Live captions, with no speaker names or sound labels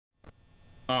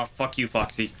Oh, fuck you,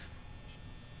 Foxy.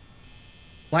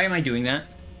 Why am I doing that?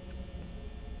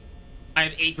 I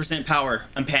have 8% power.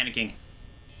 I'm panicking.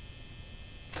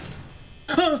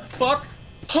 Fuck.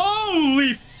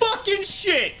 Holy fucking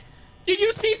shit! Did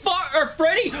you see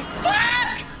Freddy?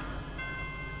 Fuck!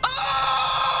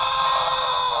 Oh!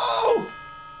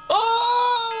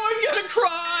 Oh! I'm gonna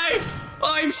cry!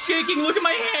 I'm shaking. Look at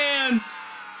my hands.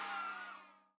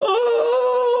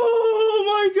 Oh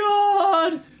my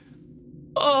god!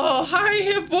 Oh, hi,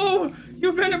 Hippo.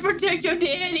 You're gonna protect your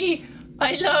daddy.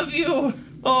 I love you.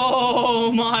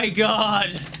 Oh my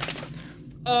god.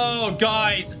 Oh,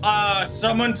 guys,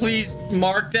 someone please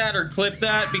mark that or clip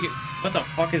that, because what the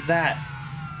fuck is that?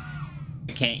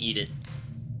 I can't eat it.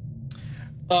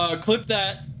 Clip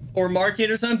that or mark it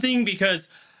or something, because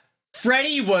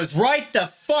Freddy was right the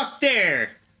fuck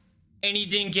there and he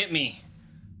didn't get me.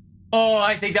 Oh,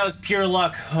 I think that was pure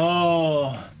luck.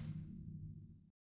 Oh.